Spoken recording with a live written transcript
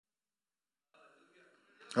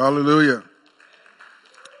Hallelujah.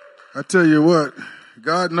 I tell you what,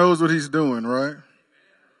 God knows what he's doing, right?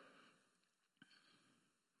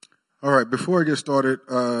 All right, before I get started,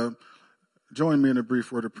 join me in a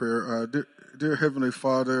brief word of prayer. Dear Heavenly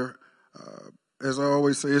Father, as I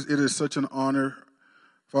always say, it is such an honor,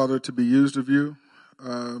 Father, to be used of you.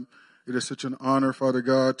 It is such an honor, Father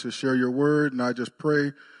God, to share your word, and I just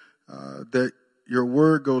pray that your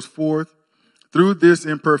word goes forth through this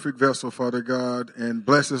imperfect vessel, Father God, and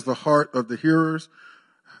blesses the heart of the hearers,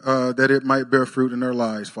 that it might bear fruit in their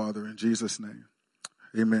lives, Father, in Jesus' name.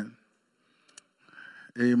 Amen.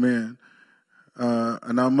 Amen.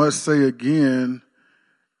 And I must say again,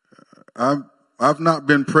 I've not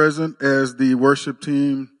been present as the worship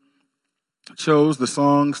team chose the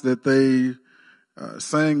songs that they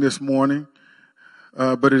sang this morning,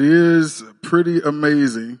 but it is pretty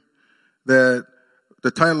amazing that the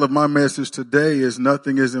title of my message today is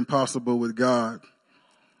 "Nothing is Impossible with God."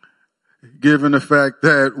 Given the fact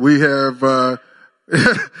that we have,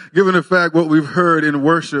 given the fact what we've heard in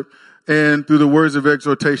worship and through the words of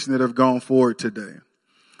exhortation that have gone forward today.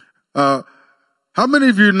 How many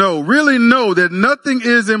of you really know that nothing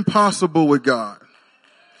is impossible with God?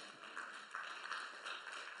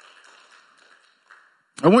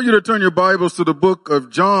 I want you to turn your Bibles to the book of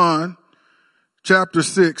John, chapter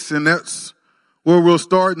 6, and that's where we'll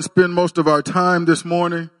start and spend most of our time this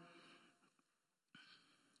morning.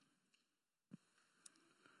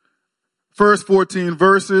 First 14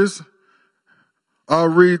 verses. I'll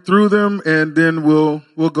read through them and then we'll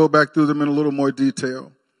go back through them in a little more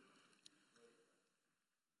detail.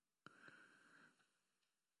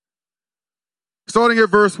 Starting at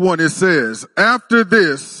verse 1, it says, "After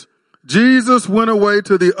this, Jesus went away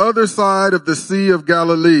to the other side of the Sea of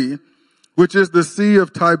Galilee, which is the Sea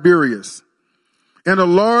of Tiberias. And a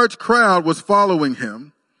large crowd was following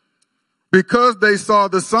him because they saw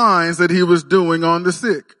the signs that he was doing on the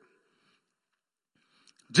sick.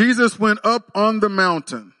 Jesus went up on the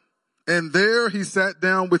mountain, and there he sat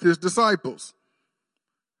down with his disciples.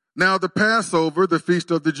 Now the Passover, the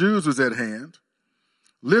feast of the Jews, was at hand.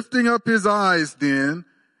 Lifting up his eyes then,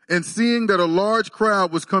 and seeing that a large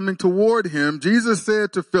crowd was coming toward him, Jesus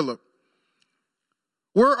said to Philip,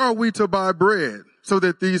 'Where are we to buy bread so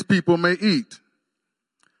that these people may eat?'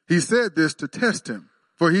 He said this to test him,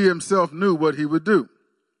 for he himself knew what he would do.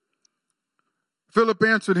 Philip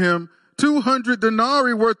answered him, 200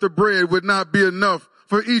 denarii worth of bread would not be enough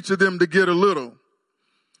for each of them to get a little.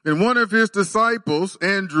 And one of his disciples,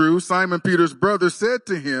 Andrew, Simon Peter's brother, said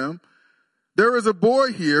to him, 'There is a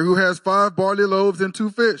boy here who has 5 barley loaves and 2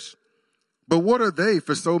 fish. But what are they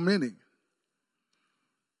for so many?'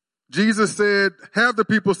 Jesus said, 'Have the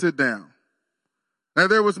people sit down.' Now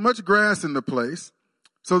there was much grass in the place,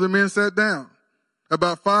 so the men sat down,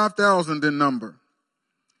 about 5,000 in number.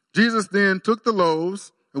 Jesus then took the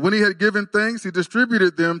loaves, and when he had given thanks, he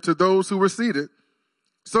distributed them to those who were seated.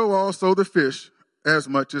 So also the fish, as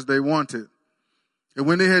much as they wanted. And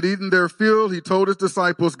when they had eaten their fill, he told his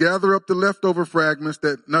disciples, 'Gather up the leftover fragments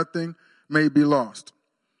that nothing may be lost.'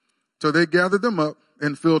 So they gathered them up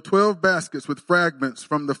and filled 12 baskets with fragments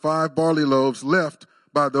from the 5 barley loaves left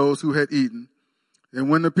by those who had eaten. And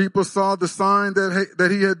when the people saw the sign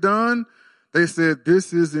that he had done, they said,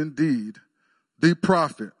 'This is indeed the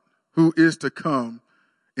prophet who is to come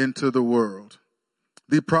into the world.'"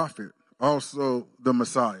 The prophet, also the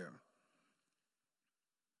Messiah.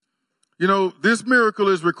 You know, this miracle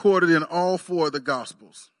is recorded in all 4 of the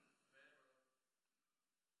Gospels.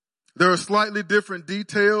 There are slightly different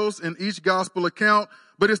details in each Gospel account,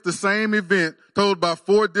 but it's the same event told by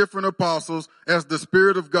 4 different apostles as the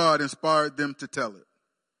Spirit of God inspired them to tell it.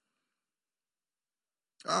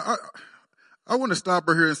 I want to stop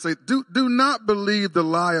right here and say, do not believe the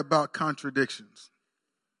lie about contradictions.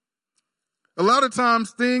 A lot of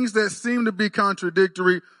times things that seem to be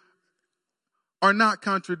contradictory are not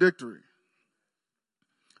contradictory.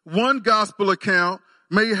 One gospel account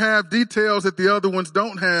may have details that the other ones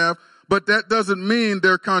don't have, but that doesn't mean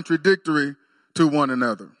they're contradictory to one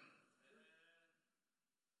another.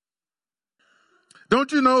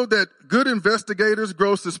 Don't you know that good investigators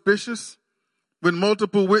grow suspicious when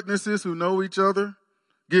multiple witnesses who know each other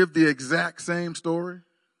give the exact same story?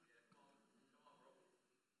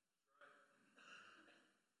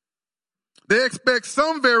 They expect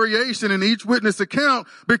some variation in each witness account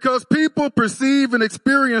because people perceive and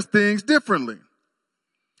experience things differently.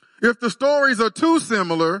 If the stories are too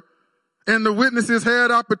similar and the witnesses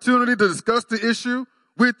had opportunity to discuss the issue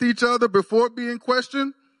with each other before being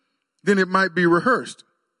questioned, then it might be rehearsed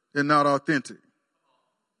and not authentic.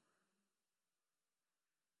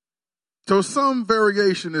 So some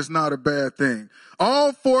variation is not a bad thing.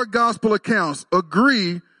 All four gospel accounts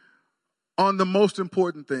agree on the most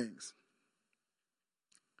important things.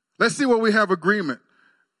 Let's see where we have agreement.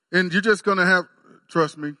 And you're just going to have,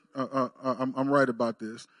 trust me, I'm right about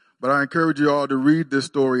this. But I encourage you all to read this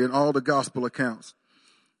story in all the gospel accounts.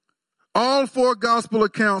 All four gospel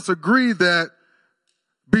accounts agree that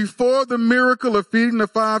before the miracle of feeding the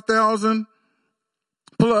 5,000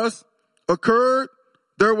 plus occurred,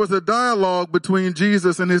 there was a dialogue between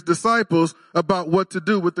Jesus and his disciples about what to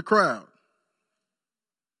do with the crowd.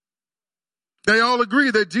 They all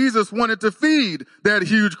agree that Jesus wanted to feed that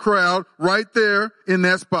huge crowd right there in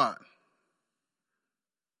that spot.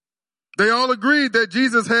 They all agreed that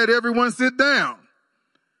Jesus had everyone sit down.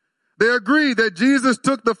 They agreed that Jesus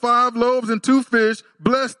took the 5 loaves and 2 fish,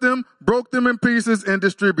 blessed them, broke them in pieces, and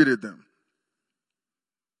distributed them.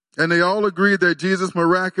 And they all agreed that Jesus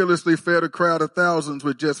miraculously fed a crowd of thousands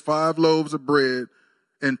with just 5 loaves of bread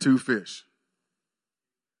and 2 fish.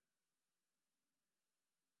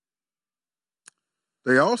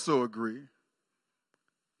 They also agree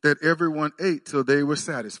that everyone ate till they were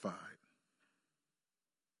satisfied.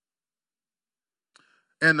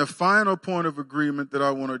 And the final point of agreement that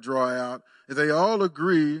I want to draw out is they all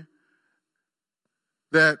agree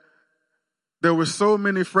that there were so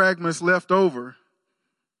many fragments left over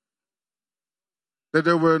that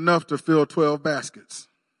there were enough to fill 12 baskets.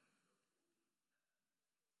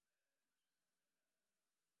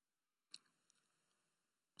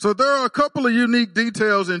 So there are a couple of unique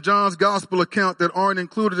details in John's gospel account that aren't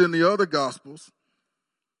included in the other gospels.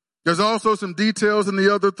 There's also some details in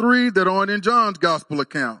the other 3 that aren't in John's gospel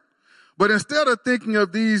account. But instead of thinking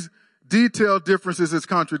of these detailed differences as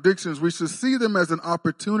contradictions, we should see them as an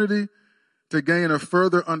opportunity to gain a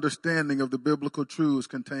further understanding of the biblical truths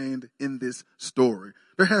contained in this story.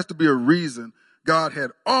 There has to be a reason God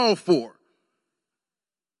had all four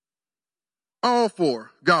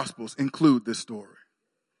gospels include this story.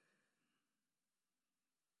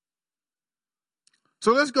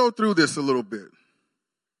 So let's go through this a little bit.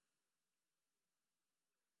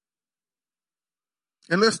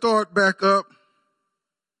 And let's start back up.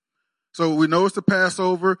 So we know it's the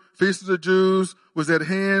Passover, Feast of the Jews was at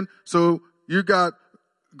hand. So you got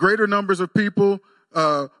greater numbers of people,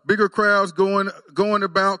 bigger crowds going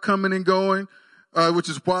about, coming and going, which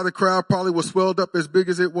is why the crowd probably was swelled up as big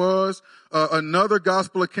as it was. Another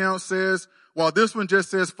gospel account says, while this one just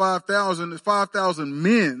says 5,000, it's 5,000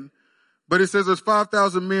 men. But it says there's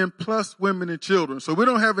 5,000 men plus women and children. So we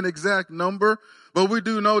don't have an exact number, but we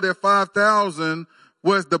do know that 5,000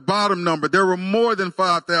 was the bottom number. There were more than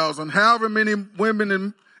 5,000. However many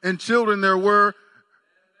women and children there were,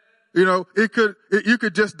 you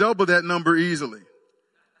could just double that number easily.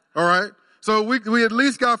 All right? So we at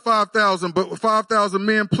least got 5,000, but 5,000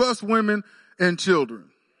 men plus women and children.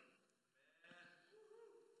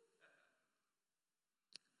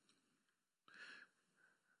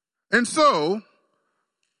 And so,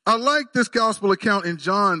 I like this gospel account in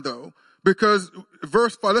John, though, because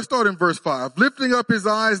verse 5, let's start in verse 5. Lifting up his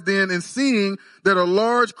eyes then and seeing that a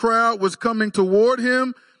large crowd was coming toward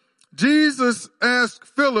him, Jesus asked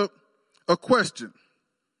Philip a question.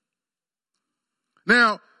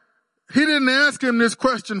 Now, he didn't ask him this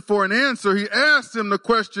question for an answer. He asked him the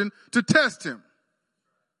question to test him.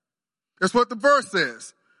 That's what the verse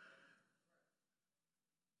says.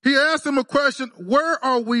 He asked him a question, where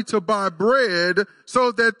are we to buy bread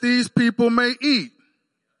so that these people may eat?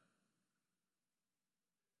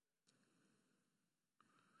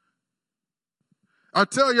 I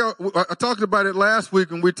tell you, I talked about it last week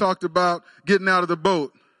when we talked about getting out of the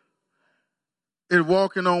boat and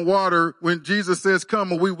walking on water. When Jesus says,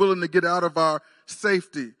 come, are we willing to get out of our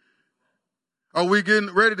safety? Are we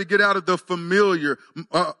getting ready to get out of the familiar?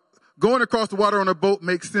 Going across the water on a boat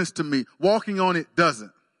makes sense to me. Walking on it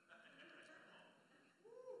doesn't.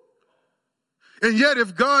 And yet,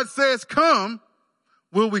 if God says come,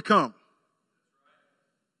 will we come?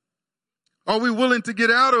 Are we willing to get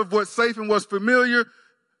out of what's safe and what's familiar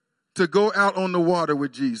to go out on the water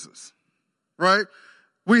with Jesus? Right?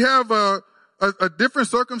 We have a different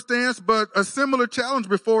circumstance, but a similar challenge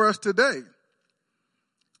before us today.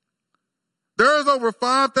 There's over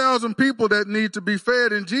 5,000 people that need to be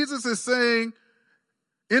fed, and Jesus is saying,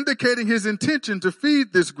 indicating his intention to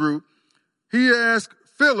feed this group, he asked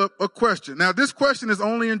Philip a question. Now, this question is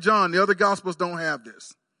only in John. The other Gospels don't have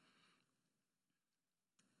this.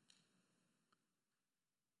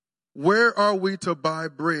 Where are we to buy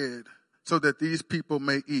bread so that these people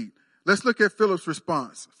may eat? Let's look at Philip's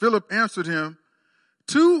response. Philip answered him,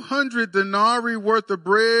 200 denarii worth of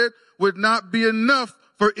bread would not be enough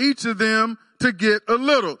for each of them to get a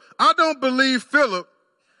little. I don't believe Philip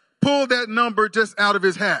pulled that number just out of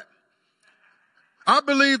his hat. I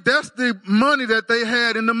believe that's the money that they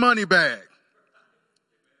had in the money bag.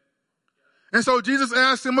 And so Jesus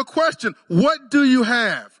asked him a question. What do you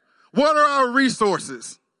have? What are our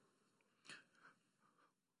resources?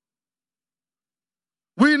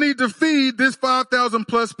 We need to feed this 5,000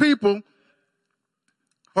 plus people.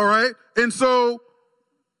 All right. And so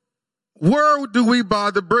where do we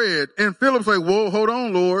buy the bread? And Philip's like, whoa, hold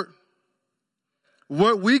on, Lord.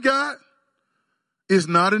 What we got is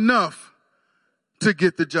not enough to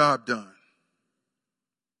get the job done.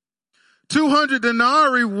 200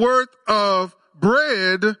 denarii worth of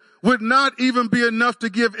bread would not even be enough to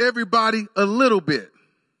give everybody a little bit.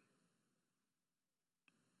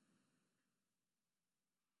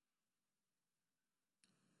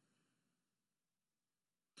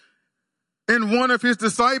 And one of his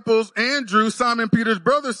disciples, Andrew, Simon Peter's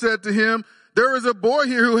brother, said to him, there is a boy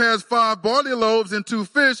here who has 5 barley loaves and 2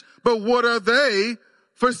 fish, but what are they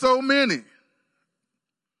for so many?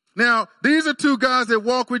 Now, these are 2 guys that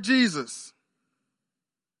walk with Jesus.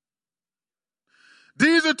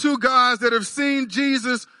 These are 2 guys that have seen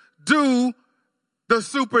Jesus do the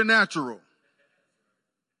supernatural.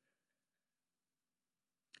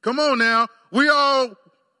 Come on now. We all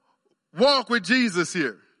walk with Jesus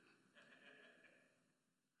here.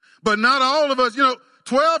 But not all of us,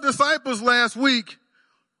 12 disciples last week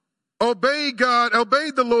obeyed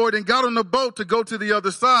the Lord and got on the boat to go to the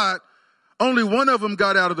other side. Only one of them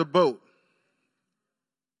got out of the boat.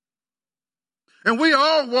 And we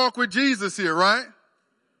all walk with Jesus here, right?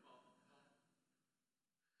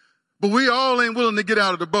 But we all ain't willing to get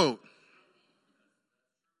out of the boat.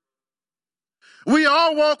 We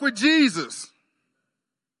all walk with Jesus.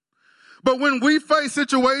 But when we face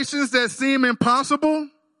situations that seem impossible,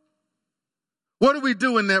 what do we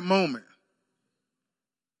do in that moment?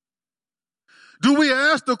 Do we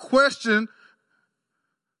ask the question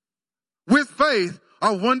with faith,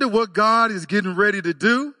 I wonder what God is getting ready to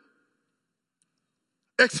do?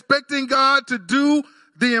 Expecting God to do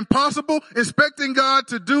the impossible, expecting God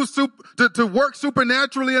to to work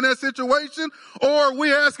supernaturally in that situation? Or are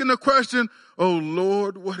we asking the question, oh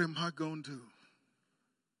Lord, what am I going to do?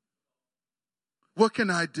 What can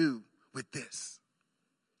I do with this?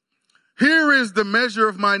 Here is the measure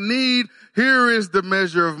of my need. Here is the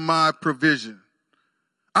measure of my provision.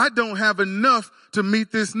 I don't have enough to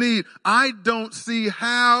meet this need. I don't see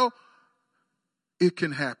how it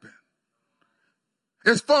can happen.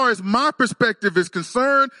 As far as my perspective is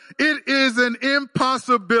concerned, it is an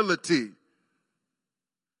impossibility.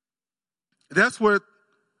 That's what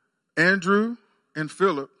Andrew and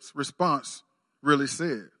Philip's response really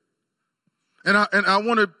said. And I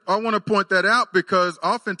want to point that out because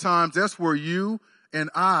oftentimes that's where you and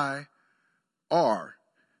I are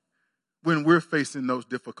when we're facing those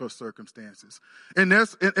difficult circumstances. And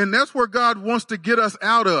that's where God wants to get us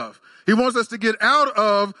out of. He wants us to get out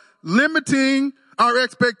of limiting our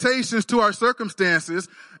expectations to our circumstances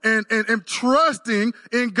and trusting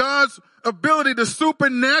in God's ability to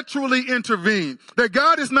supernaturally intervene. That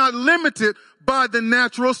God is not limited by the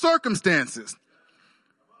natural circumstances.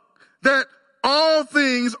 That all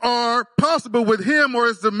things are possible with him, or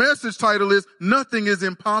as the message title is, nothing is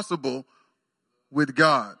impossible with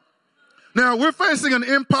God. Now, we're facing an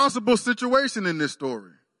impossible situation in this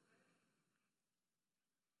story.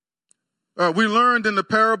 We learned in the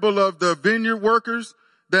parable of the vineyard workers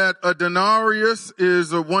that a denarius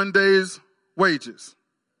is a 1 day's wages.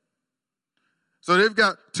 So they've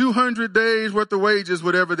got 200 days worth of wages,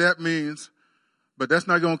 whatever that means, but that's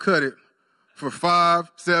not going to cut it for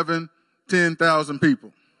 5, 7, 10,000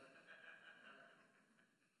 people.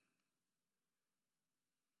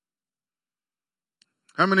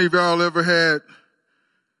 How many of y'all ever had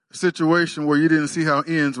a situation where you didn't see how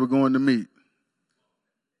ends were going to meet?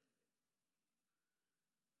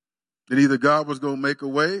 That either God was going to make a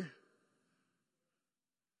way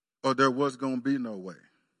or there was going to be no way.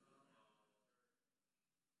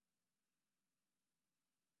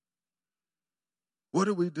 What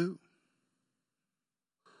do we do?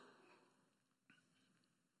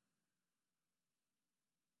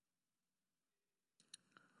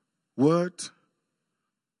 What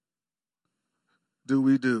do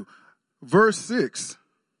we do? Verse 6.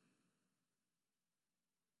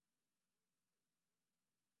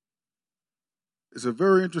 It's a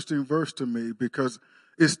very interesting verse to me because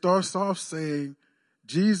it starts off saying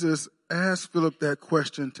Jesus asked Philip that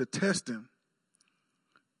question to test him.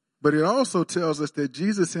 But it also tells us that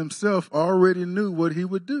Jesus himself already knew what he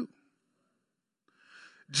would do.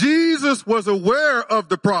 Jesus was aware of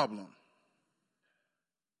the problem.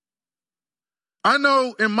 I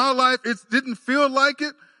know in my life it didn't feel like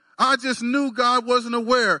it. I just knew God wasn't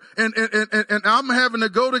aware. And I'm having to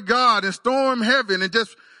go to God and storm heaven and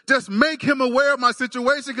just make him aware of my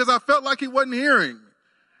situation because I felt like he wasn't hearing.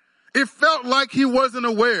 It felt like he wasn't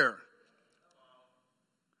aware.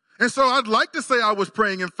 And so I'd like to say I was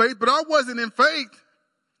praying in faith, but I wasn't in faith.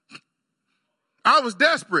 I was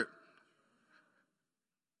desperate.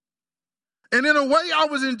 And in a way, I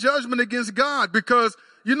was in judgment against God because,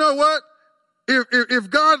 you know what? If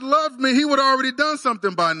God loved me, he would have already done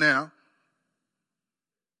something by now.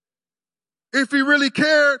 If he really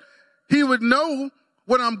cared, he would know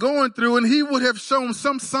what I'm going through and he would have shown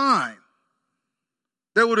some sign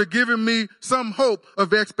that would have given me some hope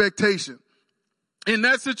of expectation. In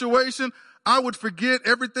that situation, I would forget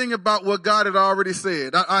everything about what God had already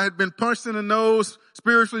said. I had been punched in the nose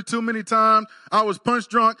spiritually too many times. I was punch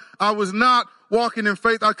drunk. I was not walking in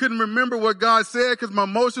faith. I couldn't remember what God said because my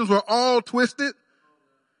emotions were all twisted.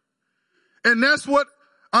 And that's what,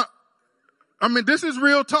 I mean, this is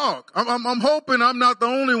real talk. I'm hoping I'm not the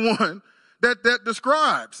only one that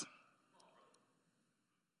describes.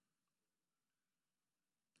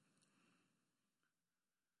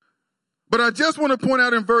 But I just want to point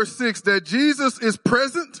out in verse 6 that Jesus is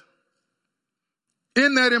present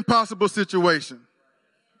in that impossible situation.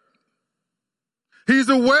 He's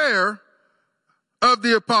aware of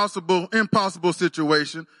the impossible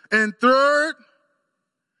situation. And third,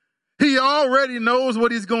 he already knows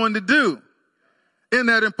what he's going to do in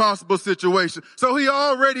that impossible situation. So he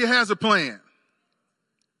already has a plan.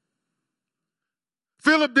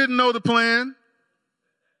 Philip didn't know the plan.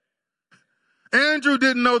 Andrew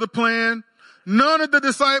didn't know the plan. None of the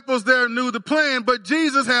disciples there knew the plan, but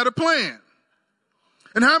Jesus had a plan.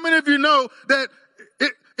 And how many of you know that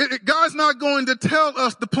God's not going to tell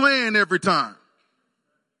us the plan every time?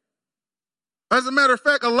 As a matter of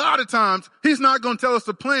fact, a lot of times, he's not going to tell us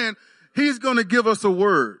the plan. He's going to give us a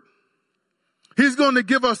word. He's going to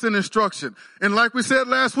give us an instruction. And like we said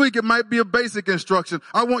last week, it might be a basic instruction.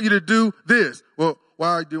 I want you to do this. Well,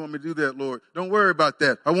 why do you want me to do that, Lord? Don't worry about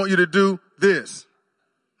that. I want you to do this.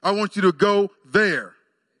 I want you to go there.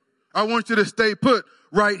 I want you to stay put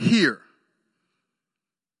right here.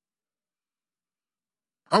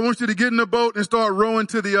 I want you to get in the boat and start rowing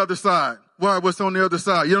to the other side. Why? What's on the other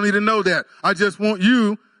side? You don't need to know that. I just want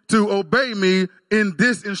you to obey me in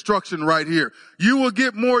this instruction right here. You will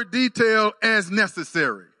get more detail as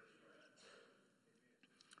necessary.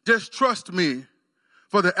 Just trust me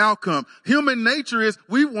for the outcome. Human nature is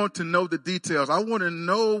we want to know the details. I want to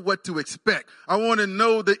know what to expect. I want to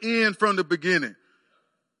know the end from the beginning.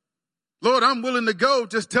 Lord, I'm willing to go.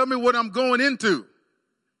 Just tell me what I'm going into.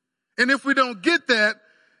 And if we don't get that,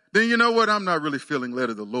 then you know what? I'm not really feeling led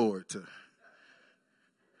of the Lord to.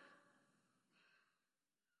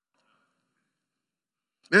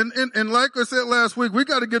 And like I said last week, we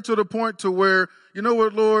got to get to the point to where, you know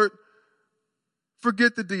what, Lord,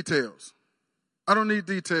 forget the details. I don't need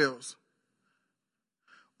details.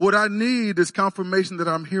 What I need is confirmation that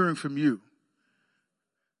I'm hearing from you.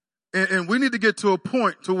 And we need to get to a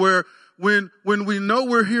point to where when we know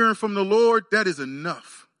we're hearing from the Lord, that is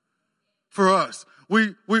enough for us.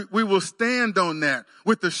 We will stand on that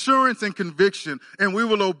with assurance and conviction, and we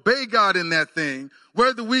will obey God in that thing,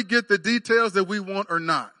 whether we get the details that we want or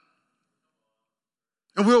not.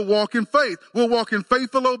 And we'll walk in faith. We'll walk in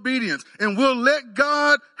faithful obedience, and we'll let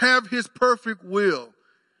God have his perfect will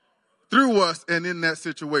through us and in that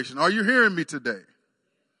situation. Are you hearing me today?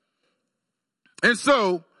 And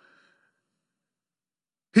so,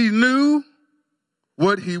 he knew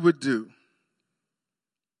what he would do.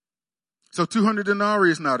 So 200 denarii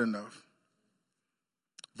is not enough.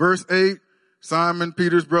 Verse 8, Simon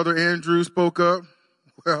Peter's brother Andrew spoke up.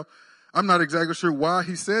 Well, I'm not exactly sure why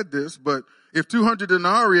he said this, but if 200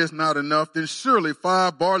 denarii is not enough, then surely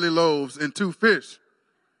 5 barley loaves and 2 fish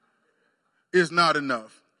is not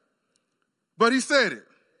enough. But he said it.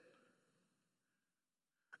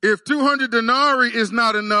 If 200 denarii is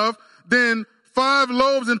not enough, then 5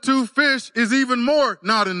 loaves and 2 fish is even more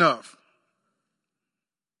not enough.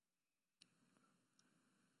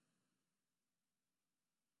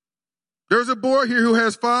 There's a boy here who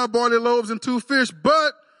has 5 barley loaves and 2 fish,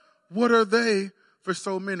 but what are they for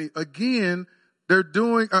so many? Again, they're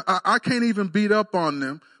doing, I can't even beat up on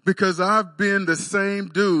them because I've been the same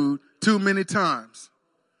dude too many times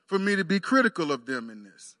for me to be critical of them in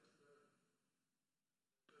this.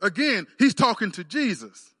 Again, he's talking to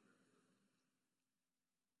Jesus.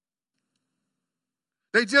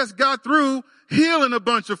 They just got through healing a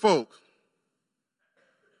bunch of folks.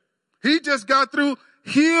 He just got through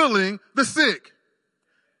healing the sick.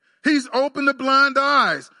 He's opened the blind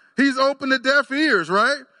eyes. He's opened the deaf ears,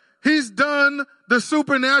 right? He's done the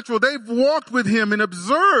supernatural. They've walked with him and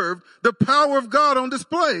observed the power of God on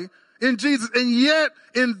display in Jesus. And yet,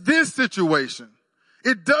 in this situation,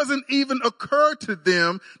 it doesn't even occur to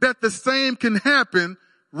them that the same can happen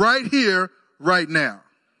right here, right now.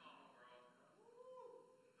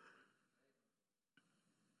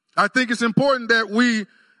 I think it's important that we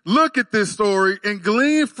look at this story and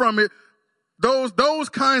glean from it those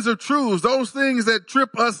kinds of truths, those things that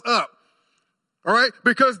trip us up. All right?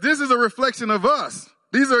 Because this is a reflection of us.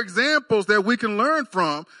 These are examples that we can learn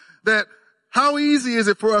from, that how easy is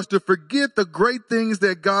it for us to forget the great things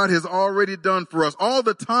that God has already done for us, all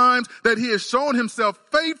the times that he has shown himself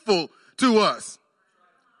faithful to us,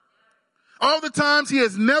 all the times he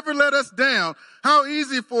has never let us down. How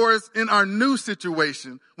easy for us in our new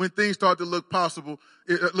situation, when things start to look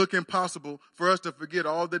impossible, for us to forget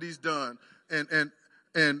all that he's done and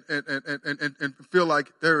feel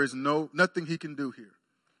like there is nothing he can do here.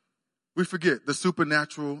 We forget the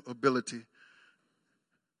supernatural ability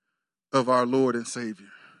of our Lord and Savior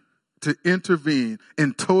to intervene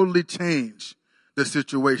and totally change the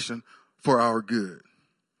situation for our good.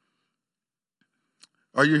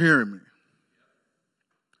 Are you hearing me?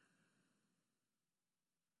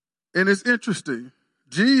 And it's interesting.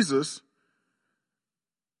 Jesus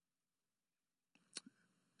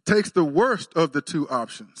takes the worst of the two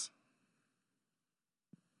options.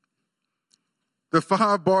 The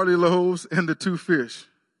 5 barley loaves and the 2 fish.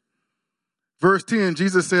 Verse 10,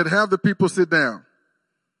 Jesus said, "Have the people sit down."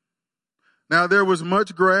 Now there was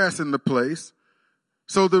much grass in the place,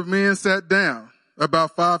 so the men sat down,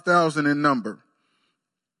 about 5,000 in number.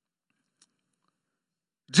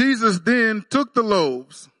 Jesus then took the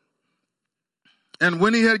loaves, and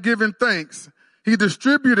when he had given thanks, he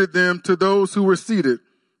distributed them to those who were seated.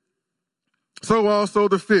 So also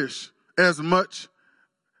the fish, as much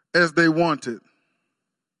as they wanted.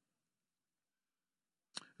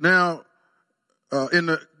 Now, in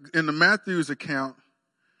the Matthew's account,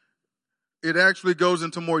 it actually goes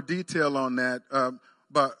into more detail on that.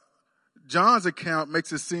 But John's account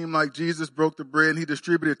makes it seem like Jesus broke the bread and he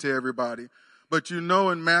distributed it to everybody. But you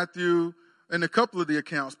know, in Matthew, in a couple of the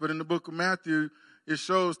accounts, but in the book of Matthew, it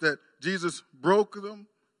shows that Jesus broke them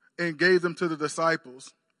and gave them to the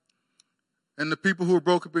disciples. And the people who were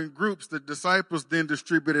broken up in groups, the disciples then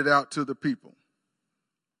distributed out to the people.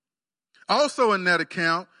 Also in that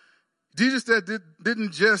account, Jesus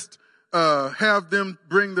didn't just have them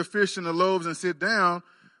bring the fish and the loaves and sit down.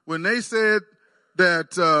 When they said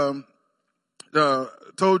that,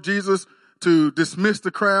 told Jesus to dismiss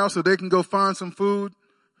the crowd so they can go find some food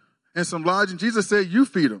and some lodging, Jesus said, "You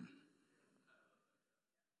feed them."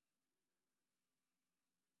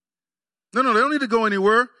 No, they don't need to go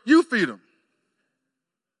anywhere. You feed them.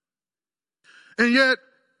 And yet,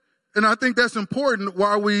 and I think that's important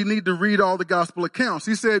why we need to read all the gospel accounts.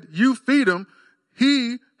 He said, "You feed them."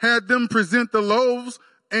 He had them present the loaves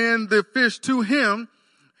and the fish to him.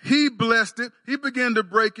 He blessed it. He began to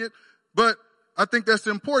break it. But I think that's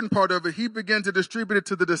the important part of it. He began to distribute it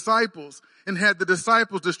to the disciples and had the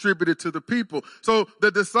disciples distribute it to the people. So the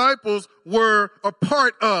disciples were a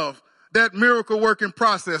part of that miracle working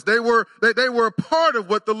process. They were a part of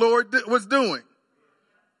what the Lord was doing.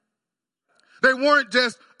 They weren't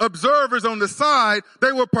just observers on the side.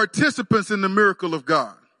 They were participants in the miracle of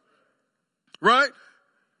God. Right?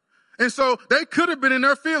 And so they could have been in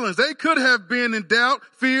their feelings. They could have been in doubt,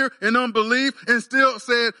 fear, and unbelief and still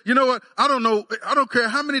said, "You know what? I don't care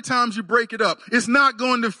how many times you break it up. It's not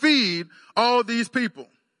going to feed all these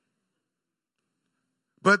people."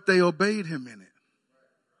 But they obeyed him in it.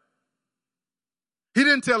 He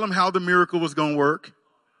didn't tell them how the miracle was going to work.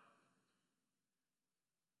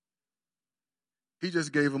 He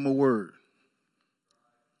just gave them a word.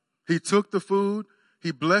 He took the food,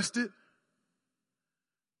 he blessed it,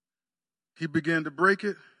 he began to break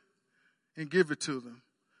it and give it to them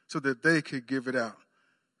so that they could give it out.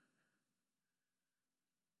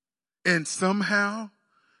 And somehow,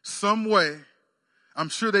 some way, I'm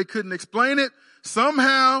sure they couldn't explain it,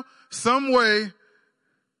 somehow, some way,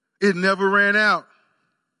 it never ran out.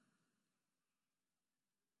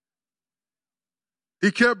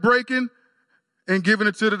 He kept breaking and giving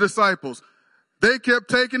it to the disciples. They kept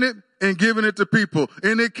taking it and giving it to people.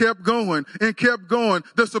 And it kept going and kept going.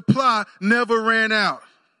 The supply never ran out.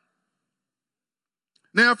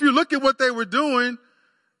 Now, if you look at what they were doing,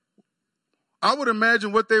 I would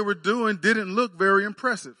imagine what they were doing didn't look very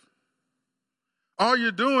impressive. All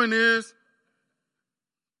you're doing is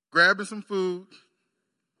grabbing some food,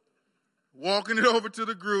 walking it over to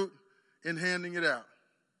the group, and handing it out.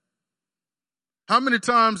 How many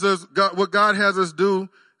times does what God has us do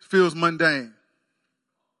feels mundane.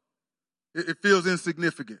 It feels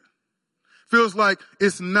insignificant. Feels like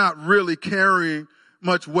it's not really carrying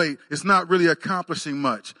much weight. It's not really accomplishing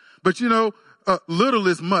much. But little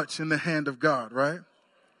is much in the hand of God, right?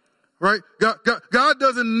 Right? God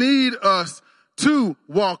doesn't need us to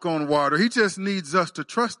walk on water. He just needs us to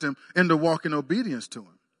trust him and to walk in obedience to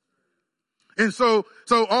him. And so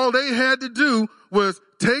all they had to do was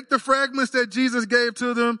take the fragments that Jesus gave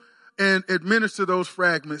to them and administer those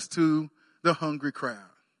fragments to the hungry crowd.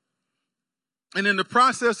 And in the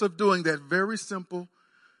process of doing that very simple,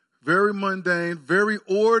 very mundane, very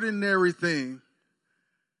ordinary thing,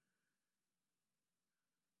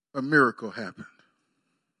 a miracle happened.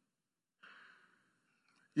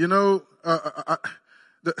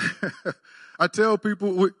 I tell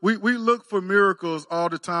people we look for miracles all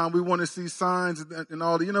the time. We want to see signs and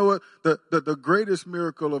all. You know what? The greatest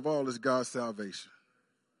miracle of all is God's salvation.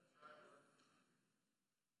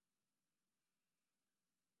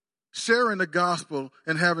 Sharing the gospel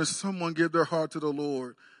and having someone give their heart to the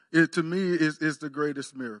Lord, to me, is the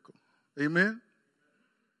greatest miracle. Amen?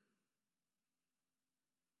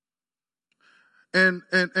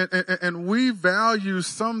 And we value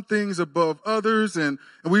some things above others, and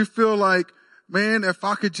we feel like, man, if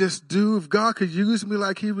God could use me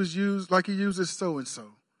like he uses so and so,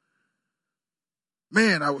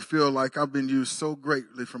 man, I would feel like I've been used so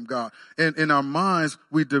greatly from God. And in our minds,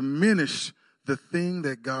 we diminish the thing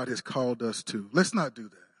that God has called us to. Let's not do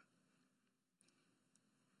that.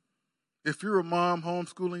 If you're a mom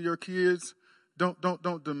homeschooling your kids,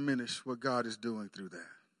 don't diminish what God is doing through that.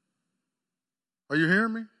 Are you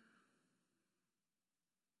hearing me?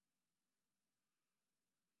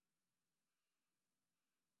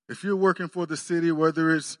 If you're working for the city,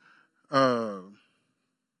 whether it's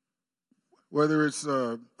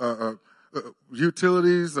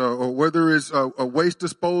utilities or whether it's a waste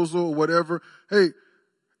disposal or whatever, hey,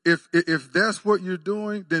 if that's what you're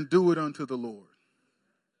doing, then do it unto the Lord.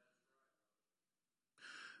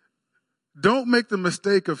 Don't make the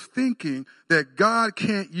mistake of thinking that God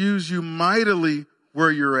can't use you mightily where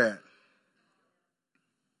you're at.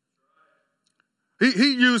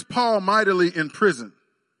 He used Paul mightily in prison.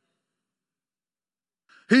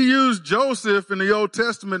 He used Joseph in the Old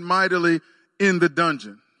Testament mightily in the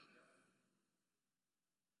dungeon.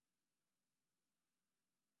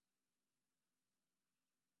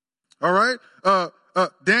 All right?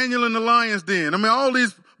 Daniel in the lion's den. I mean, all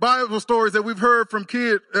these Bible stories that we've heard from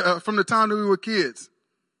the time that we were kids,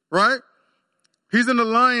 right? He's in the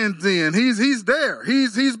lion's den. He's there.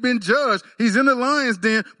 He's been judged. He's in the lion's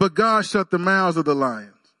den, but God shut the mouths of the lions.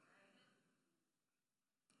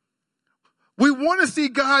 We want to see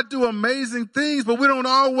God do amazing things, but we don't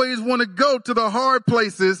always want to go to the hard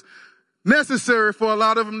places necessary for a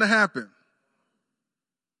lot of them to happen.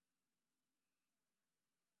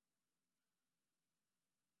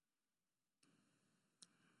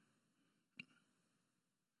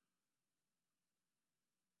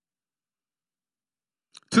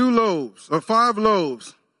 Five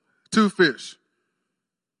loaves, 2 fish.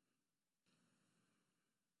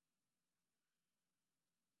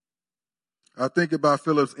 I think about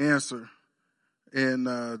Philip's answer in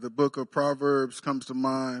the book of Proverbs comes to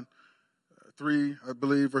mind. 3, I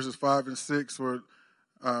believe, verses 5 and 6, where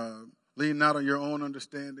lean not on your own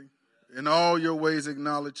understanding. In all your ways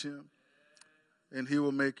acknowledge him, and he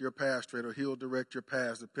will make your path straight, or he will direct your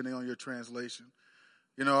paths, depending on your translation.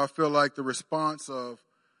 I feel like the response of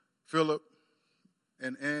Philip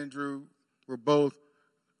and Andrew were both,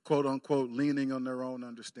 quote unquote, leaning on their own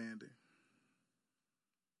understanding.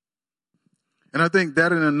 And I think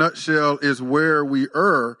that in a nutshell is where we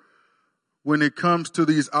err when it comes to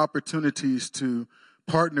these opportunities to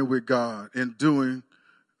partner with God in doing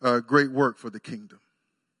great work for the kingdom.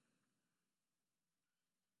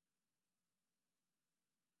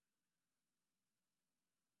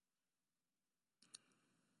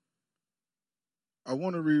 I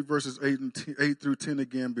want to read verses 8 through 10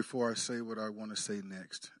 again before I say what I want to say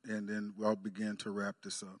next, and then I'll begin to wrap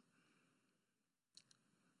this up.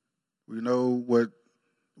 We know what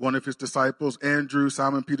one of his disciples, Andrew,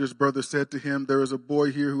 Simon Peter's brother, said to him, "There is a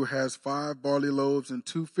boy here who has 5 barley loaves and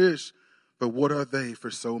 2 fish, but what are they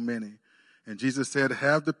for so many?" And Jesus said,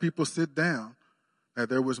 "Have the people sit down." Now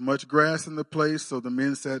there was much grass in the place, so the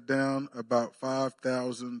men sat down, about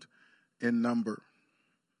 5,000 in number.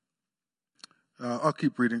 I'll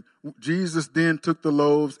keep reading. Jesus then took the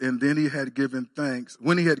loaves, and then he had given thanks.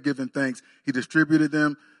 When he had given thanks, he distributed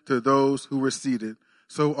them to those who were seated.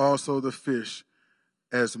 So also the fish,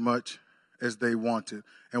 as much as they wanted.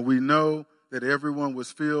 And we know that everyone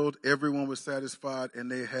was filled, everyone was satisfied, and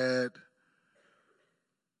they had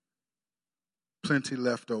plenty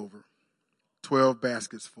left over. 12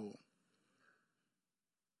 baskets full.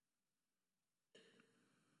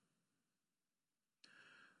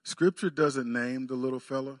 Scripture doesn't name the little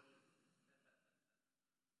fella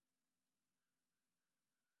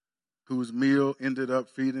whose meal ended up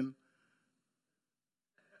feeding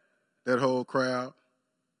that whole crowd.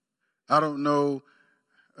 I don't know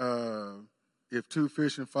if 2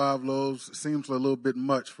 fish and 5 loaves seems a little bit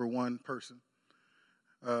much for one person.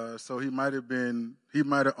 So he might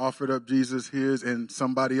have offered up Jesus his and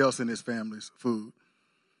somebody else in his family's food.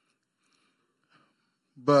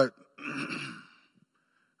 But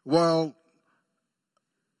while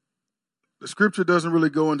the scripture doesn't really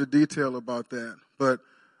go into detail about that, but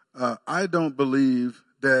I don't believe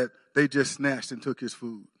that they just snatched and took his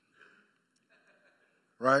food.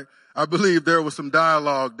 Right? I believe there was some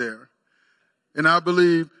dialogue there. And I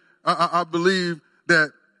believe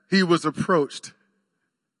that he was approached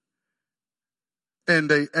and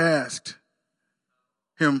they asked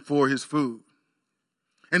him for his food.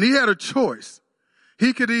 And he had a choice.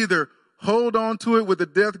 He could either hold on to it with a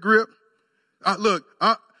death grip.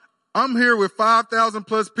 I'm here with 5,000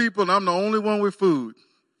 plus people and I'm the only one with food.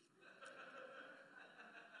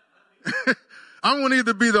 I'm going to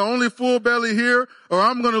either be the only full belly here or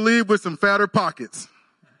I'm going to leave with some fatter pockets.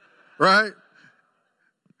 Right?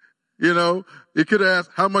 You know, you could ask,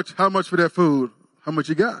 how much for that food? How much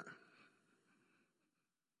you got?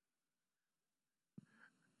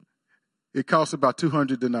 It costs about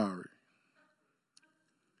 200 denarii.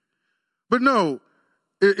 But no,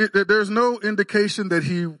 there's no indication that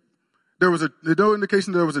there was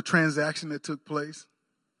a transaction that took place.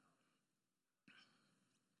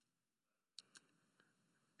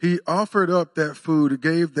 He offered up that food,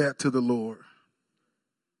 gave that to the Lord.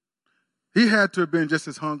 He had to have been just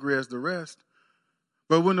as hungry as the rest.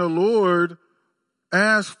 But when the Lord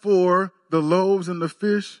asked for the loaves and the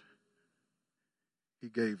fish, he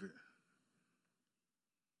gave it.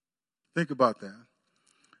 Think about that.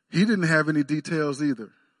 He didn't have any details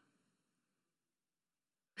either.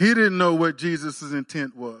 He didn't know what Jesus'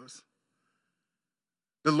 intent was.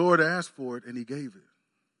 The Lord asked for it and he gave it.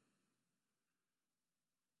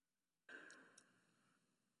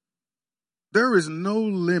 There is no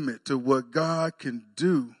limit to what God can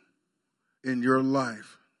do in your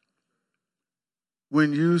life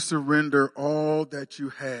when you surrender all that you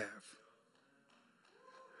have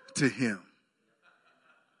to him.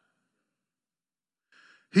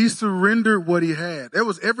 He surrendered what he had. That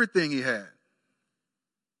was everything he had.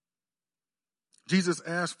 Jesus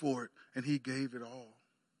asked for it and he gave it all.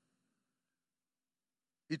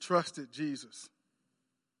 He trusted Jesus.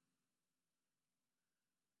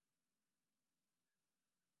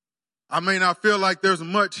 I may not feel like there's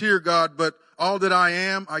much here, God, but all that I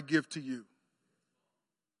am, I give to you.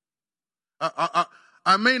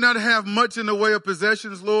 I may not have much in the way of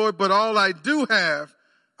possessions, Lord, but all I do have,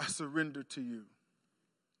 I surrender to you.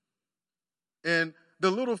 And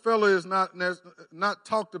the little fella is not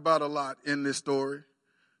talked about a lot in this story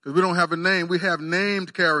because we don't have a name. We have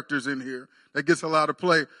named characters in here that gets a lot of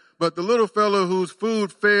play. But the little fella whose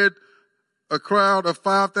food fed a crowd of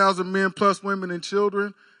 5,000 men plus women and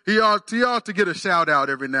children, he ought to get a shout out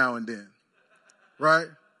every now and then, right?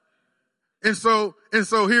 And so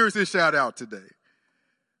here's his shout out today.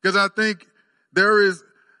 Because I think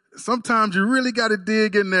sometimes you really got to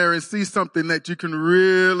dig in there and see something that you can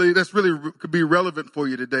could be relevant for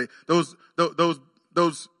you today. Those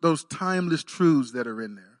timeless truths that are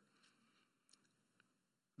in there.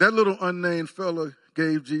 That little unnamed fellow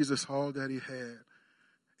gave Jesus all that he had.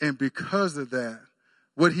 And because of that,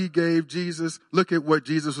 what he gave Jesus, look at what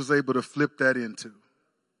Jesus was able to flip that into.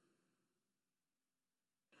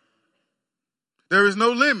 There is no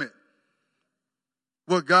limit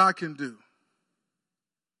what God can do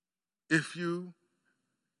if you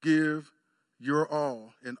give your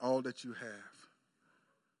all and all that you have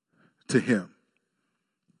to him.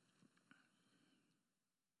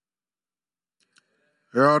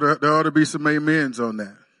 There ought to be some amens on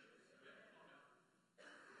that.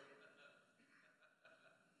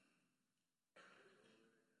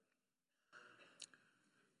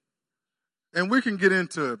 And we can get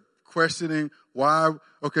into questioning why,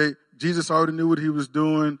 okay, Jesus already knew what he was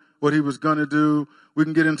doing, what he was going to do. We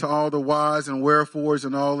can get into all the whys and wherefores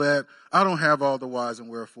and all that. I don't have all the whys and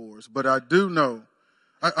wherefores, but I do know,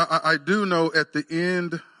 I do know at the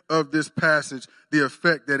end of this passage, the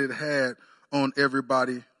effect that it had on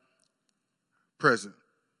everybody present.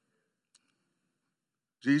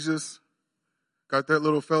 Jesus got that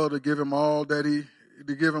little fellow to give him all that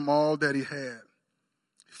he had.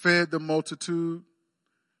 Fed the multitude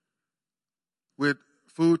with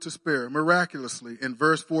food to spare. Miraculously, in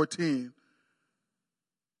verse 14,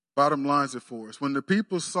 bottom lines it for us. When the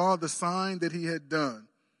people saw the sign that he had done,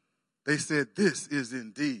 they said, this is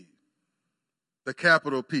indeed the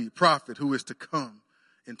capital P, prophet who is to come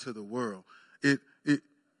into the world. When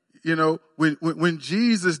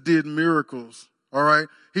Jesus did miracles, all right,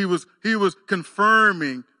 he was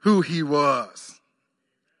confirming who he was.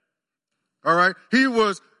 All right, he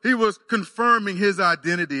was confirming his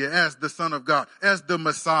identity as the Son of God, as the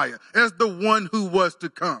Messiah, as the one who was to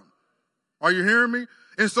come. Are you hearing me?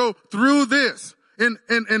 And so through this, and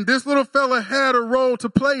this little fella had a role to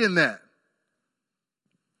play in that.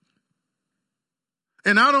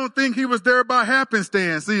 And I don't think he was there by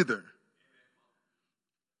happenstance either.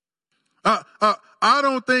 I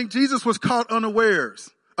don't think Jesus was caught unawares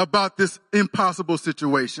about this impossible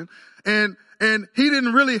situation. And he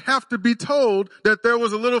didn't really have to be told that there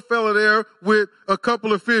was a little fella there with a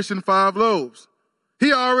couple of fish and 5 loaves.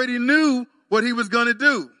 He already knew what he was going to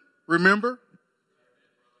do. Remember?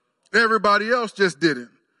 Everybody else just didn't.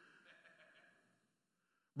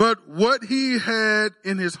 But what he had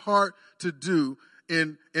in his heart to do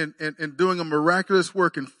in doing a miraculous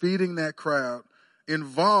work and feeding that crowd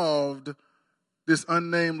involved this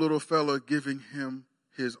unnamed little fellow giving him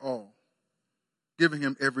his all, giving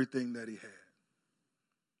him everything that he had.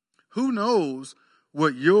 Who knows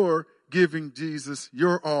what your giving Jesus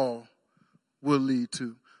your all will lead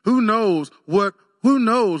to? Who knows what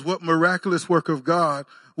miraculous work of God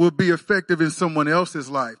will be effective in someone else's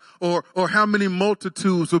life, or how many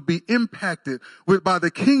multitudes will be impacted by the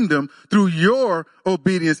kingdom through your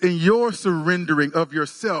obedience and your surrendering of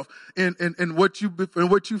yourself and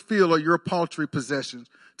what you feel are your paltry possessions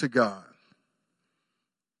to God.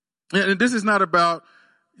 And this is not about,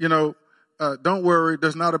 don't worry,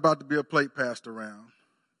 there's not about to be a plate passed around.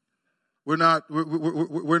 We're not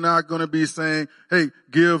going to be saying, hey,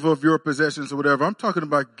 give of your possessions or whatever. I'm talking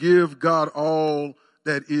about give God all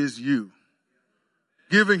that is you.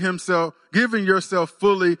 Giving yourself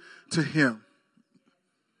fully to him.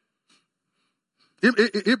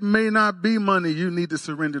 It may not be money you need to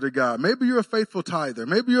surrender to God. Maybe you're a faithful tither.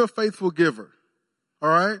 Maybe you're a faithful giver. All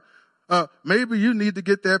right? Maybe you need to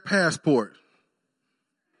get that passport.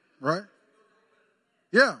 Right?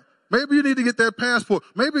 Yeah. Maybe you need to get that passport.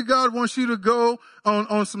 Maybe God wants you to go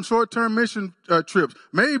on some short-term mission trips.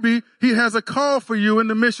 Maybe he has a call for you in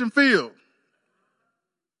the mission field.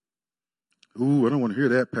 Ooh, I don't want to hear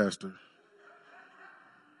that, Pastor.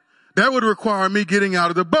 That would require me getting out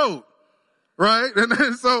of the boat, right?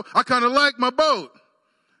 And so I kind of like my boat.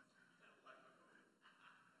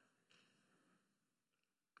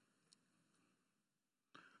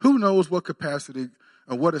 Who knows what capacity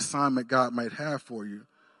and what assignment God might have for you?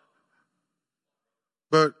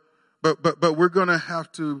 But we're going to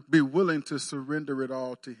have to be willing to surrender it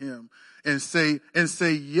all to him and say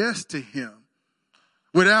yes to him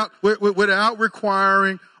without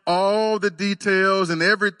requiring all the details and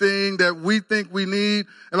everything that we think we need.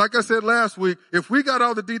 And like I said last week, if we got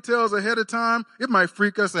all the details ahead of time, it might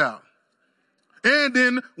freak us out. And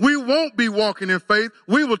then we won't be walking in faith.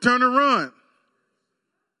 We will turn and run.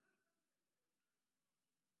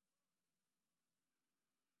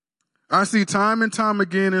 I see time and time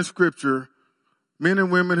again in Scripture, men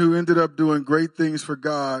and women who ended up doing great things for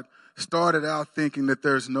God started out thinking that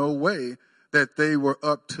there's no way that they were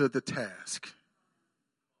up to the task.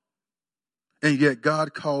 And yet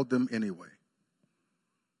God called them anyway.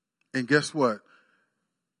 And guess what?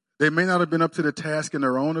 They may not have been up to the task in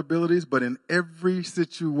their own abilities, but in every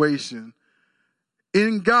situation,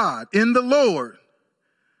 in God, in the Lord,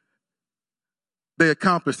 they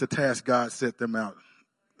accomplished the task God sent them on.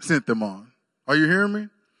 Are you hearing me?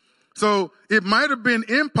 So it might have been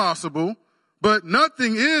impossible, but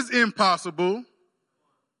nothing is impossible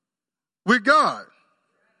with God.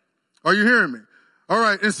 Are you hearing me? All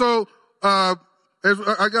right. And so I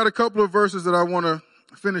got a couple of verses that I want to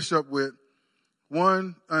finish up with.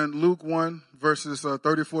 One in Luke 1, verses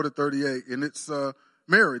 34 to 38. And it's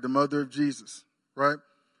Mary, the mother of Jesus, right?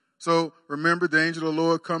 So remember, the angel of the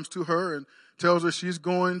Lord comes to her and tells her she's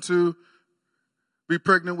going to be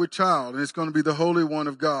pregnant with child, and it's going to be the Holy One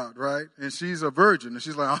of God, right? And she's a virgin, and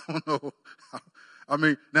she's like, I don't know. I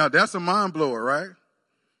mean, now that's a mind blower, right?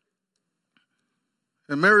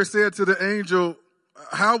 And Mary said to the angel,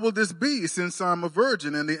 how will this be since I'm a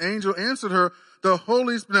virgin? And the angel answered her,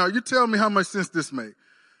 now you tell me how much sense this makes.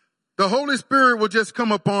 The Holy Spirit will just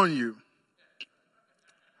come upon you.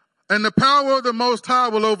 And the power of the Most High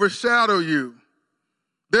will overshadow you.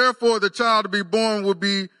 Therefore, the child to be born will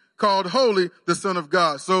be called Holy, the Son of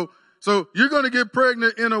God. So you're going to get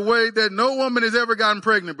pregnant in a way that no woman has ever gotten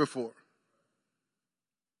pregnant before.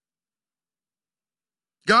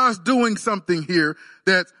 God's doing something here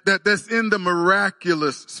that's in the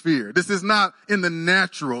miraculous sphere. This is not in the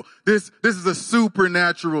natural. This is a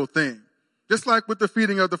supernatural thing. Just like with the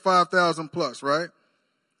feeding of the 5,000 plus, right?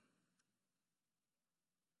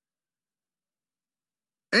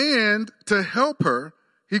 And to help her,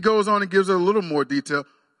 he goes on and gives her a little more detail.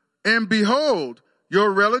 And behold, your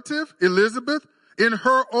relative, Elizabeth, in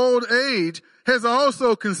her old age, has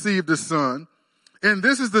also conceived a son. And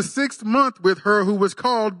this is the 6th month with her who was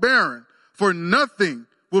called barren. For nothing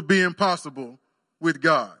will be impossible with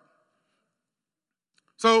God.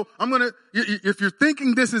 So if you're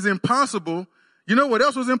thinking this is impossible, you know what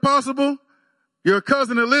else was impossible? Your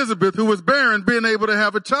cousin Elizabeth, who was barren, being able to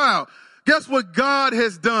have a child. Guess what God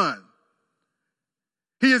has done?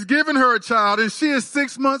 He has given her a child, and she is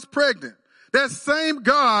 6 months pregnant. That same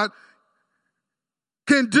God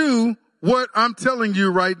can do what I'm telling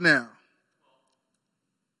you right now.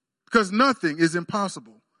 Because nothing is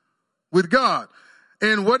impossible with God.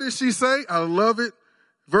 And what did she say? I love it.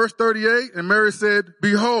 Verse 38, and Mary said,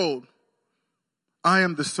 behold, I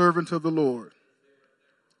am the servant of the Lord.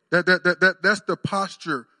 That's the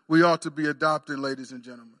posture we ought to be adopting, ladies and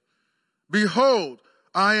gentlemen. Behold,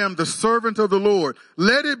 I am the servant of the Lord.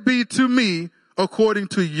 Let it be to me according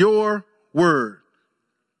to your word.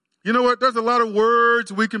 You know what? There's a lot of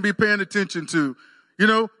words we can be paying attention to. You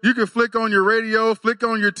know, you can flick on your radio, flick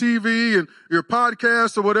on your TV and your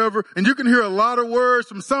podcast or whatever, and you can hear a lot of words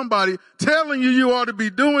from somebody telling you ought to be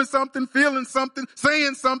doing something, feeling something,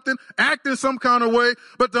 saying something, acting some kind of way.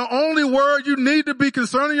 But the only word you need to be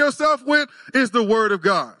concerning yourself with is the word of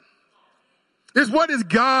God. It's what is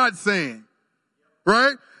God saying,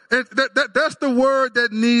 right? And that's the word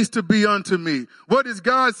that needs to be unto me. What is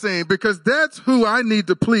God saying? Because that's who I need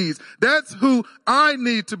to please. That's who I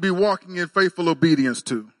need to be walking in faithful obedience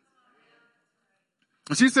to.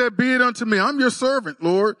 And she said, be it unto me. I'm your servant,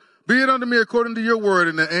 Lord. Be it unto me according to your word.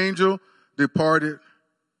 And the angel departed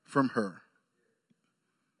from her.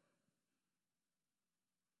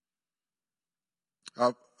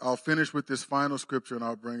 I'll finish with this final scripture and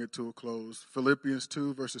I'll bring it to a close. Philippians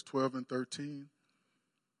 2, verses 12 and 13.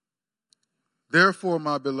 Therefore,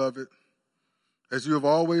 my beloved, as you have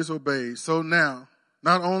always obeyed, so now,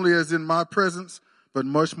 not only as in my presence, but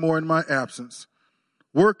much more in my absence,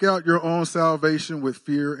 work out your own salvation with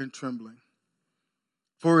fear and trembling.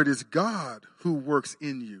 For it is God who works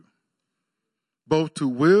in you, both to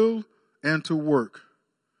will and to work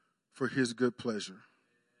for his good pleasure.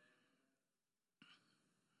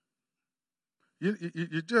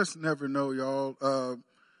 You just never know, y'all.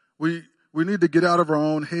 We need to get out of our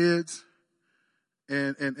own heads.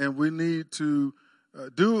 And we need to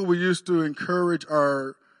do what we used to encourage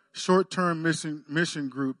our short-term mission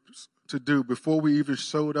groups to do before we even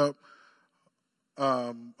showed up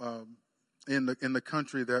in the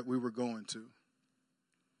country that we were going to.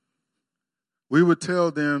 We would tell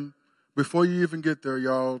them, before you even get there,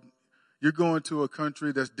 y'all, you're going to a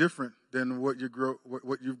country that's different than what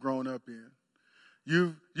you've grown up in.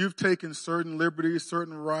 You've taken certain liberties,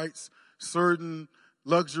 certain rights, certain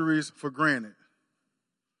luxuries for granted.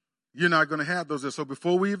 You're not going to have those there. So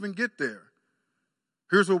before we even get there,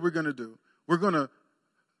 here's what we're going to do. We're going to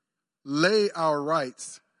lay our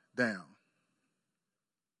rights down.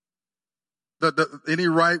 Any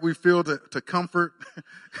right we feel to comfort,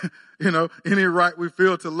 any right we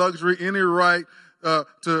feel to luxury, any right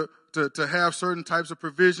to have certain types of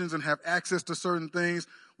provisions and have access to certain things.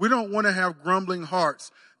 We don't want to have grumbling hearts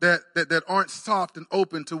that aren't soft and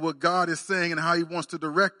open to what God is saying and how he wants to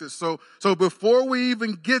direct us. So before we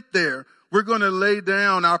even get there, we're going to lay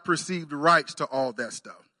down our perceived rights to all that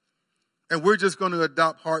stuff. And we're just going to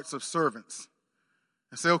adopt hearts of servants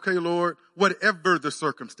and say, okay, Lord, whatever the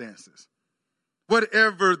circumstances,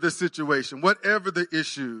 whatever the situation, whatever the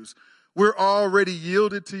issues, we're already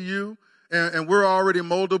yielded to you and we're already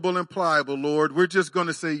moldable and pliable, Lord. We're just going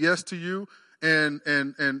to say yes to you. And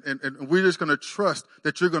we're just going to trust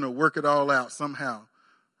that you're going to work it all out somehow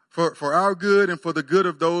for our good and for the good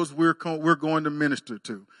of those we're going to minister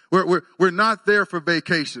to. We're not there for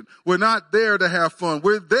vacation. We're not there to have fun.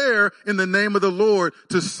 We're there in the name of the Lord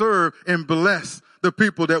to serve and bless the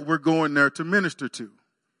people that we're going there to minister to.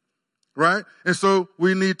 Right? And so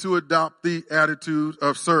we need to adopt the attitude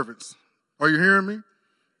of servants. Are you hearing me?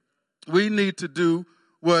 We need to do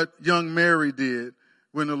what young Mary did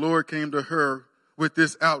when the Lord came to her with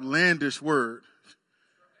this outlandish word.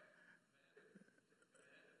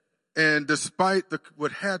 And despite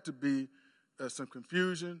what had to be some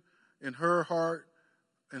confusion in her heart,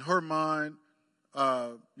 in her mind,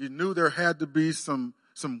 you knew there had to be some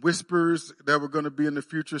whispers that were going to be in the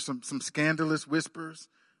future, some scandalous whispers.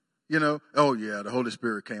 oh yeah, the Holy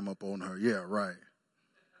Spirit came up on her. Yeah, right.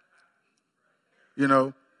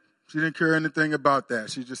 She didn't care anything about that.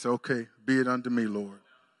 She just said, okay, be it unto me, Lord.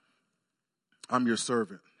 I'm your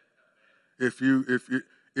servant. If you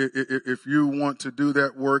want to do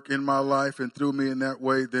that work in my life and through me in that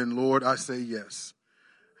way, then Lord, I say yes.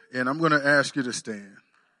 And I'm going to ask you to stand.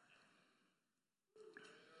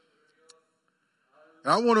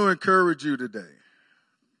 And I want to encourage you today.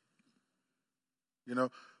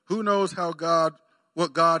 Who knows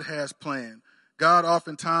what God has planned. God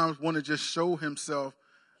oftentimes want to just show himself,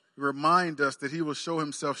 remind us that he will show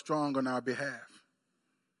himself strong on our behalf.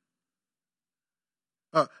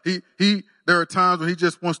 There are times when he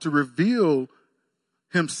just wants to reveal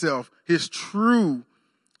himself, his true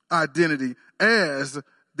identity as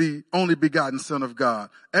the only begotten Son of God,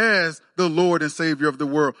 as the Lord and Savior of the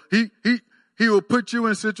world. He will put you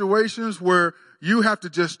in situations where you have to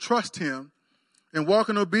just trust him and walk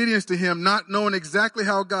in obedience to him, not knowing exactly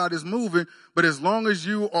how God is moving, but as long as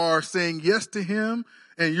you are saying yes to him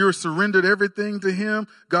and you're surrendered everything to him,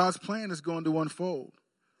 God's plan is going to unfold.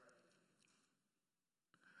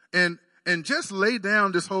 And just lay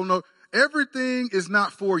down this whole note. Everything is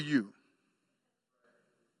not for you.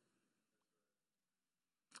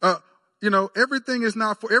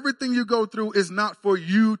 Everything you go through is not for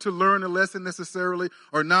you to learn a lesson necessarily,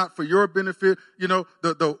 or not for your benefit.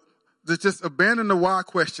 Just abandon the why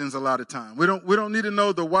questions a lot of time. We don't need to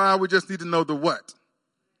know the why. We just need to know the what.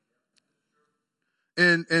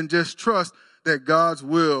 And just trust that God's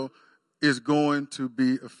will is going to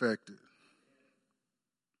be effective.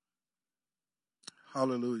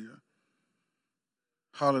 Hallelujah.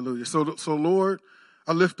 Hallelujah. So Lord,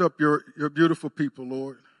 I lift up your beautiful people,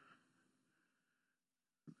 Lord.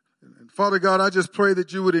 And Father God, I just pray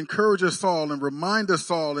that you would encourage us all and remind us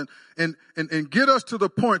all and get us to the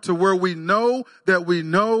point to where we know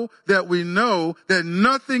that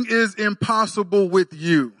nothing is impossible with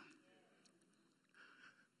you.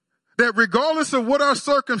 That regardless of what our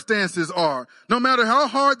circumstances are, no matter how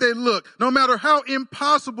hard they look, no matter how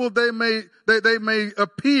impossible they may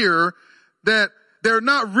appear, that they're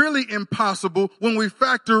not really impossible when we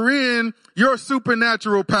factor in your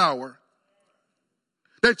supernatural power.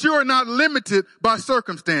 That you are not limited by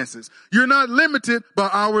circumstances. You're not limited by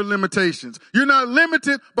our limitations. You're not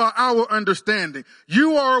limited by our understanding.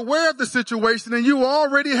 You are aware of the situation and you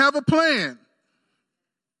already have a plan.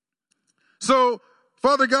 So,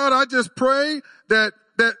 Father God, I just pray that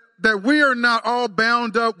we are not all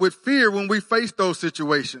bound up with fear when we face those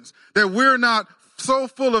situations. That we're not so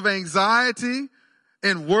full of anxiety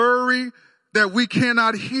and worry that we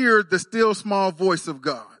cannot hear the still small voice of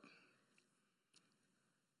God,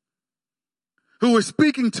 who is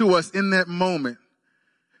speaking to us in that moment,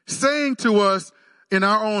 saying to us in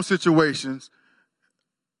our own situations,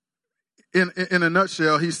 in a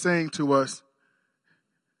nutshell, he's saying to us,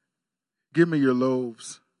 give me your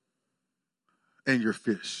loaves and your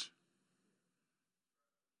fish.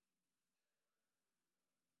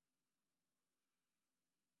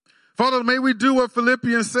 Father, may we do what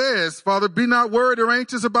Philippians says. Father, be not worried or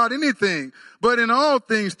anxious about anything, but in all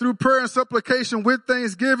things, through prayer and supplication with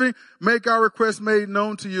thanksgiving, make our requests made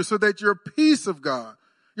known to you, so that your peace,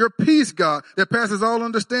 God, that passes all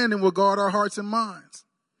understanding, will guard our hearts and minds.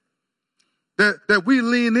 That we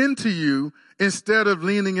lean into you instead of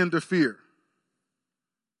leaning into fear.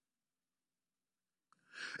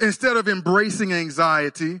 Instead of embracing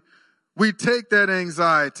anxiety, we take that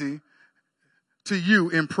anxiety to you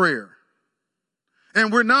in prayer.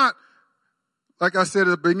 And we're not, like I said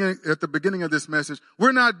at the beginning of this message,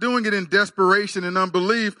 we're not doing it in desperation and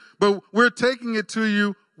unbelief, but we're taking it to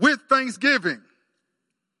you with thanksgiving.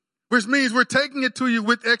 Which means we're taking it to you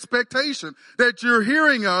with expectation that you're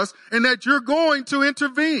hearing us and that you're going to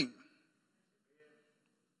intervene.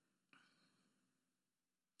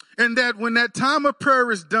 And that when that time of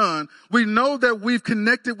prayer is done, we know that we've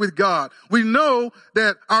connected with God. We know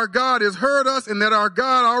that our God has heard us and that our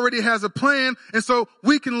God already has a plan. And so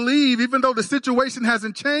we can leave, even though the situation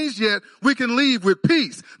hasn't changed yet, we can leave with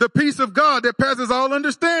peace. The peace of God that passes all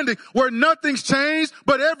understanding, where nothing's changed,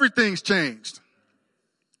 but everything's changed.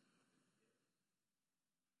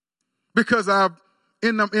 Because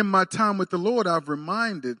in my time with the Lord, I've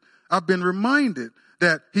been reminded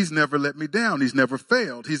that he's never let me down. He's never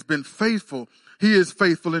failed. He's been faithful. He is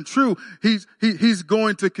faithful and true. He's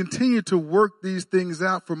going to continue to work these things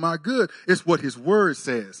out for my good. It's what his word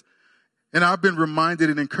says. And I've been reminded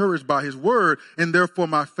and encouraged by his word, and therefore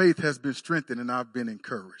my faith has been strengthened and I've been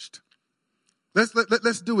encouraged.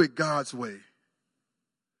 Let's do it God's way.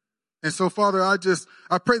 And so, Father,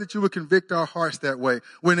 I pray that you would convict our hearts that way.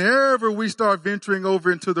 Whenever we start venturing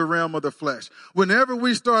over into the realm of the flesh, whenever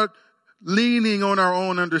we start leaning on our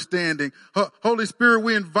own understanding, Holy Spirit,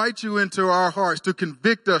 we invite you into our hearts to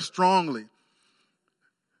convict us strongly.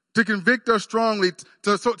 To convict us strongly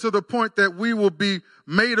to the point that we will be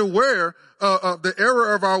made aware of the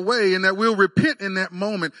error of our way, and that we'll repent in that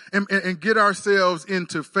moment and get ourselves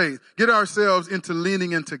into faith, get ourselves into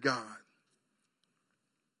leaning into God.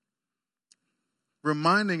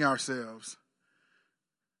 Reminding ourselves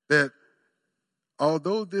that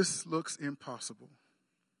although this looks impossible,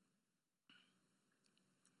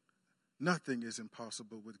 nothing is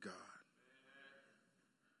impossible with God.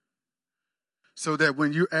 So that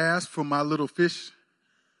when you ask for my little fish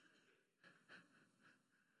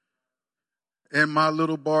and my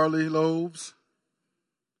little barley loaves,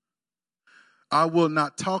 I will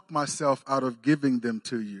not talk myself out of giving them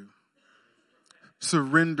to you,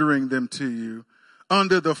 surrendering them to you,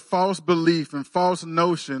 under the false belief and false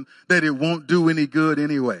notion that it won't do any good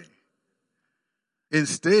anyway.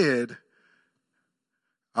 Instead,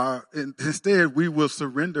 we will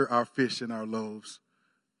surrender our fish and our loaves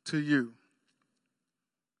to you.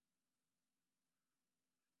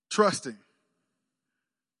 Trusting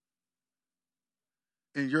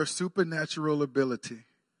in your supernatural ability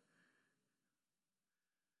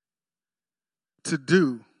to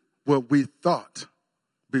do what we thought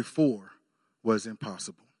before was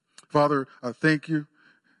impossible. Father, I thank you.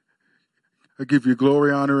 I give you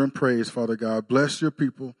glory, honor, and praise, Father God. Bless your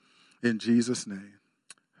people in Jesus' name.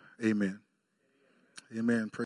 Amen. Amen.